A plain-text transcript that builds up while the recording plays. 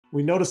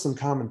we noticed some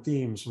common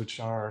themes, which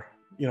are,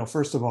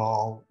 first of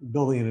all,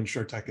 building an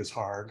InsurTech is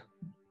hard.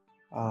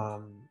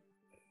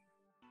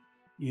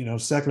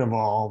 Second of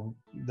all,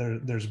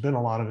 there's been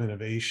a lot of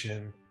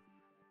innovation,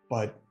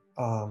 but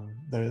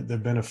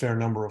there've been a fair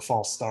number of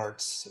false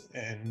starts.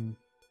 And,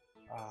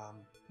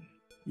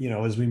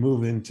 as we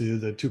move into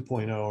the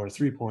 2.0 or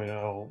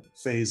 3.0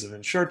 phase of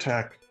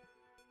InsurTech,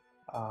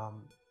 are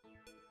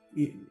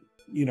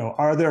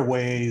there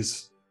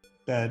ways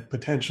that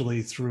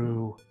potentially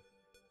through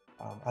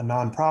a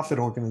nonprofit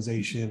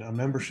organization, a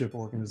membership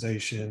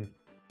organization,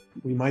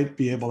 we might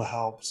be able to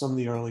help some of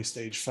the early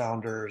stage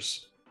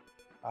founders,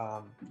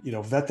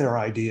 vet their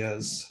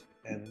ideas,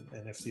 and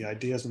if the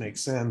ideas make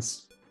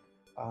sense,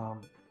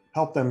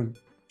 help them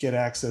get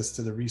access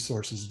to the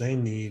resources they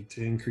need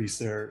to increase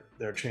their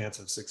chance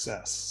of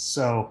success.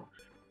 So,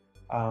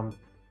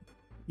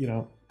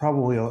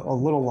 probably a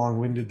little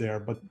long-winded there,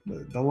 but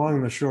the long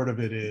and the short of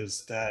it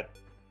is that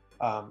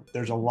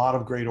there's a lot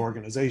of great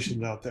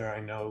organizations out there.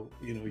 I know,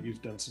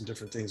 you've done some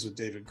different things with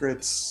David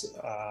Gritz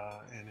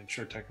and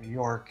InsurTech New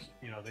York.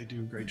 They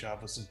do a great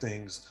job with some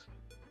things.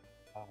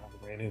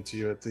 I ran into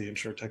you at the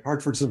InsurTech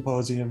Hartford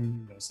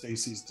Symposium.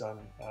 Stacy's done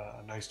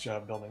a nice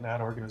job building that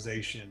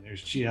organization.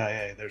 There's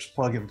GIA, there's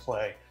Plug and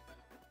Play,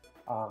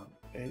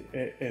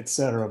 et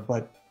cetera.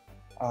 But,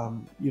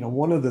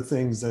 one of the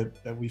things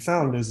that we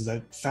found is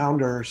that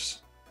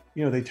founders,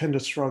 they tend to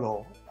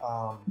struggle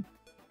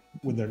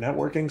with their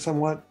networking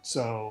somewhat.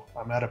 So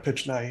I'm at a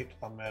pitch night,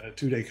 I'm at a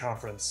 2-day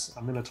conference,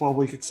 I'm in a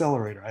 12-week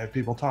accelerator. I have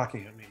people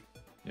talking at me.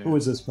 Yeah. Who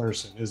is this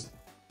person? Is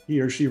he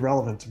or she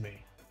relevant to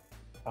me?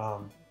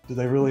 Do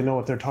they really know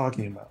what they're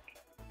talking about?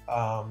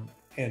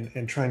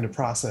 And trying to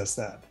process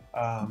that.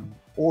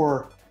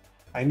 Or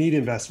I need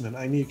investment,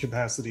 I need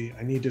capacity,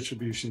 I need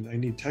distribution, I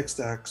need tech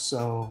stack.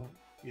 So,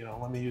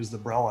 let me use the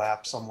Brell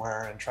app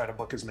somewhere and try to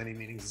book as many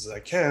meetings as I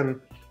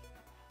can.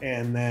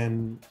 And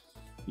then,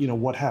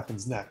 what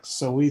happens next?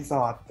 So we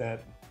thought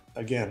that,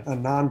 again, a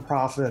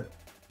nonprofit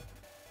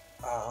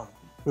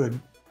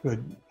could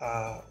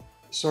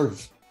sort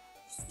of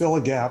fill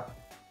a gap,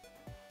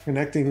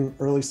 connecting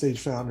early stage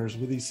founders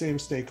with these same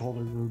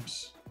stakeholder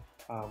groups,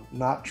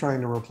 not trying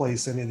to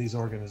replace any of these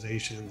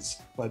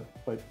organizations, but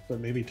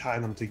maybe tie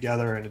them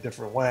together in a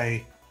different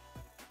way,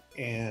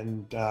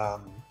 and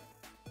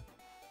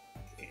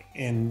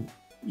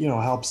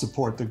help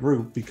support the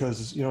group,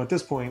 because at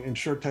this point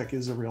InsurTech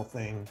is a real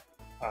thing.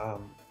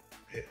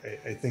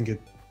 I think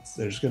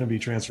there's going to be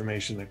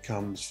transformation that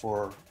comes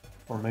for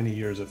many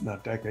years, if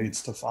not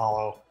decades, to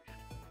follow,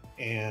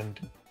 and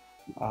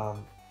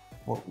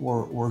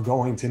we're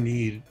going to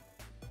need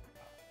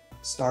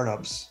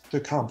startups to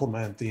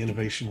complement the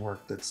innovation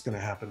work that's going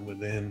to happen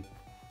within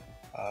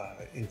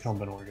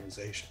incumbent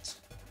organizations.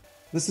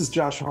 This is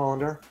Josh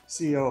Hollander,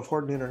 CEO of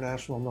Horton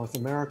International North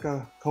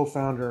America,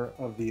 co-founder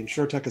of the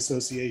InsurTech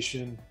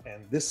Association,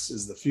 and this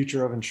is the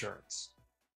future of insurance.